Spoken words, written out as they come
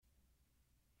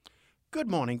Good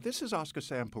morning. This is Oscar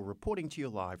Sample reporting to you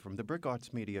live from the Brick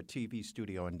Arts Media TV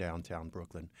studio in downtown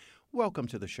Brooklyn. Welcome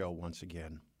to the show once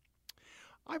again.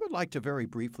 I would like to very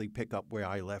briefly pick up where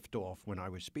I left off when I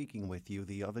was speaking with you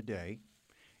the other day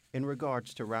in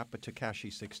regards to rapper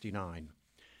Tekashi 69.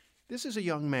 This is a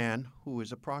young man who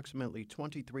is approximately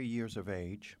 23 years of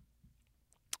age,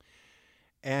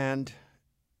 and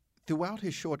throughout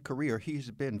his short career,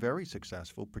 he's been very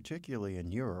successful, particularly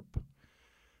in Europe,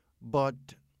 but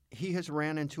he has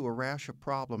ran into a rash of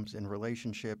problems in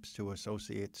relationships to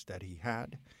associates that he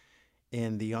had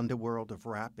in the underworld of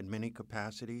rap in many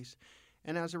capacities.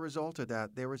 And as a result of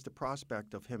that, there is the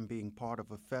prospect of him being part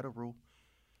of a federal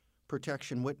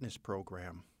protection witness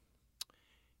program.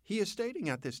 He is stating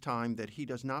at this time that he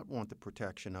does not want the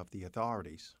protection of the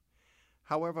authorities.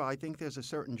 However, I think there's a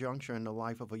certain juncture in the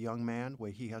life of a young man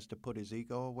where he has to put his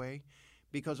ego away,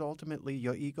 because ultimately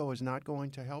your ego is not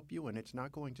going to help you and it's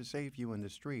not going to save you in the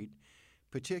street,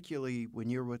 particularly when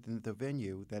you're within the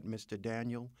venue that Mr.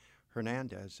 Daniel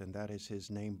Hernandez, and that is his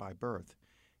name by birth,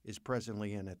 is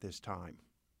presently in at this time.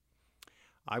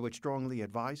 I would strongly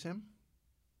advise him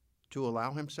to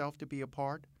allow himself to be a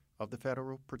part of the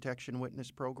Federal Protection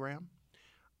Witness Program.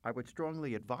 I would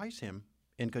strongly advise him,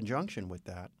 in conjunction with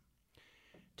that,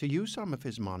 to use some of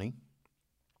his money,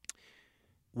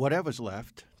 whatever's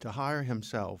left, to hire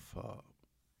himself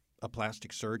a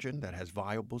plastic surgeon that has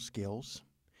viable skills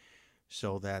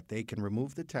so that they can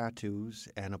remove the tattoos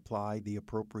and apply the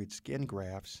appropriate skin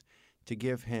grafts to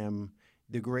give him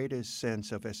the greatest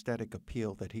sense of aesthetic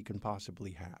appeal that he can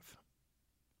possibly have.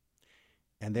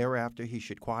 And thereafter, he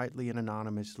should quietly and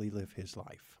anonymously live his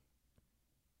life.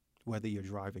 Whether you're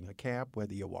driving a cab,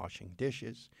 whether you're washing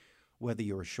dishes, whether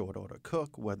you're a short order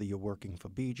cook, whether you're working for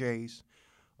BJ's,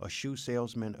 a shoe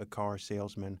salesman, a car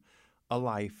salesman, a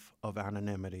life of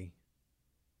anonymity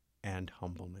and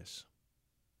humbleness.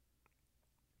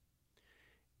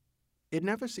 It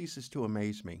never ceases to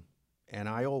amaze me, and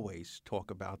I always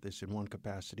talk about this in one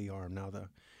capacity or another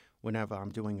whenever I'm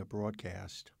doing a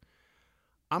broadcast.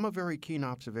 I'm a very keen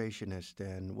observationist,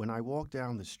 and when I walk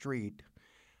down the street,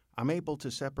 I'm able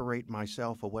to separate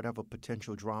myself or whatever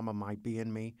potential drama might be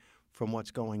in me from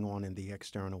what's going on in the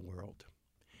external world.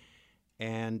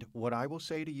 And what I will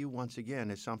say to you once again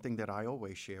is something that I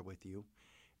always share with you,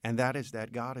 and that is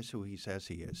that God is who he says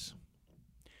he is.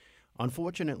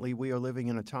 Unfortunately, we are living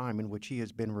in a time in which he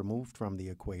has been removed from the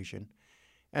equation,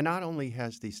 and not only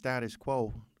has the status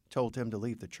quo told him to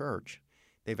leave the church,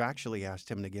 they've actually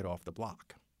asked him to get off the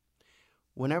block.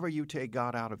 Whenever you take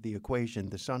God out of the equation,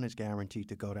 the sun is guaranteed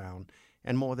to go down,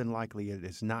 and more than likely it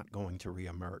is not going to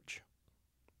reemerge.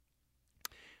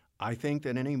 I think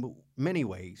that in many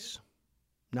ways,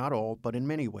 not all, but in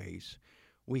many ways,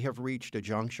 we have reached a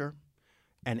juncture,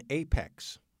 an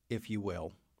apex, if you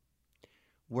will,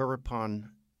 whereupon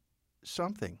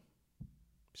something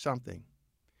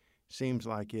seems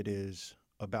like it is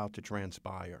about to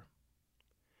transpire.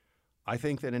 I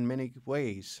think that in many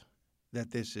ways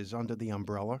that this is under the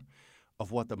umbrella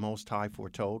of what the Most High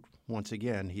foretold. Once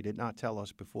again, he did not tell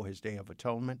us before his Day of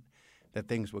Atonement that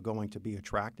things were going to be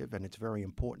attractive, and it's very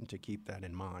important to keep that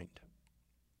in mind.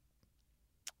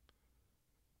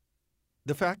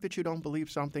 The fact that you don't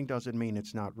believe something doesn't mean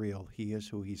it's not real. He is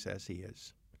who he says he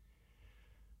is.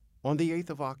 On the 8th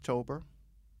of October,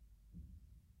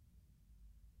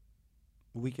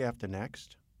 week after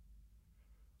next,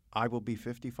 I will be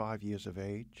 55 years of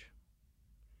age,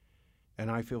 and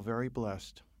I feel very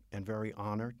blessed and very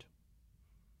honored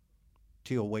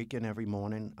to awaken every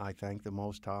morning. I thank the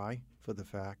Most High for the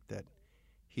fact that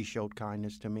he showed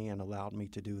kindness to me and allowed me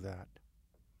to do that.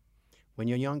 When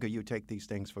you're younger, you take these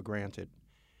things for granted.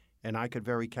 And I could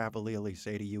very cavalierly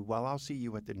say to you, well, I'll see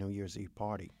you at the New Year's Eve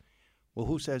party. Well,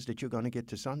 who says that you're going to get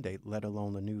to Sunday, let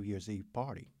alone the New Year's Eve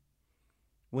party?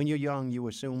 When you're young, you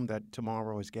assume that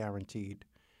tomorrow is guaranteed.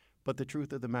 But the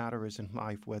truth of the matter is, in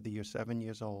life, whether you're 7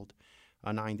 years old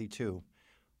or 92,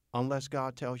 unless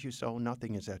God tells you so,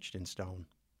 nothing is etched in stone.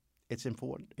 It's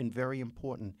important and very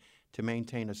important to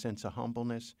maintain a sense of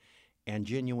humbleness and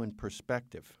genuine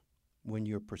perspective when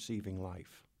you're perceiving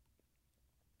life.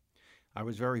 I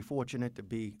was very fortunate to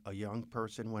be a young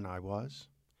person when I was.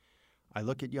 I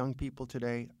look at young people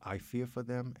today, I fear for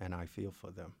them, and I feel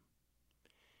for them.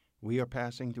 We are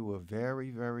passing through a very,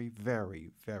 very,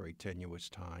 very, very tenuous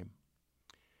time.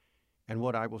 And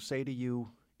what I will say to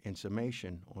you in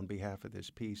summation on behalf of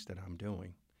this piece that I'm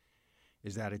doing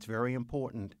is that it's very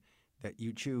important that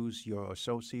you choose your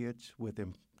associates with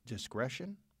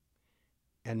discretion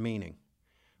and meaning.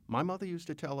 My mother used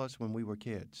to tell us when we were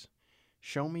kids,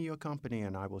 show me your company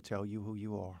and I will tell you who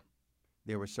you are.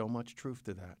 There is so much truth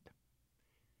to that.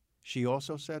 She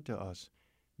also said to us,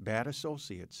 bad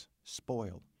associates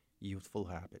spoil youthful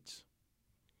habits.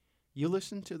 You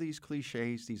listen to these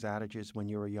cliches, these adages when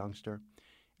you're a youngster,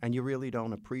 and you really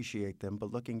don't appreciate them,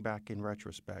 but looking back in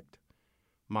retrospect,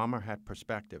 Mama had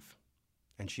perspective,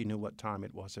 and she knew what time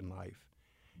it was in life,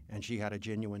 and she had a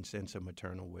genuine sense of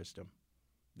maternal wisdom.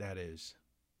 That is,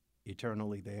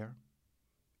 eternally there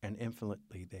and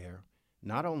infinitely there,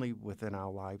 not only within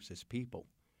our lives as people,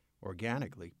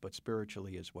 organically, but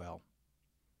spiritually as well.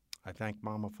 I thank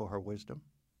Mama for her wisdom.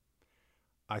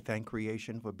 I thank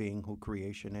creation for being who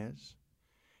creation is.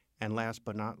 And last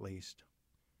but not least,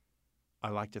 I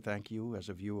like to thank you as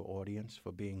a viewer audience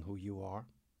for being who you are.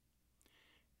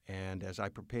 And as I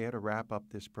prepare to wrap up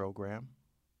this program,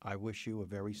 I wish you a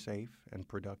very safe and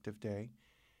productive day.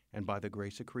 And by the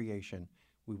grace of creation,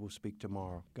 we will speak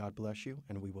tomorrow. God bless you,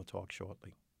 and we will talk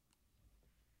shortly.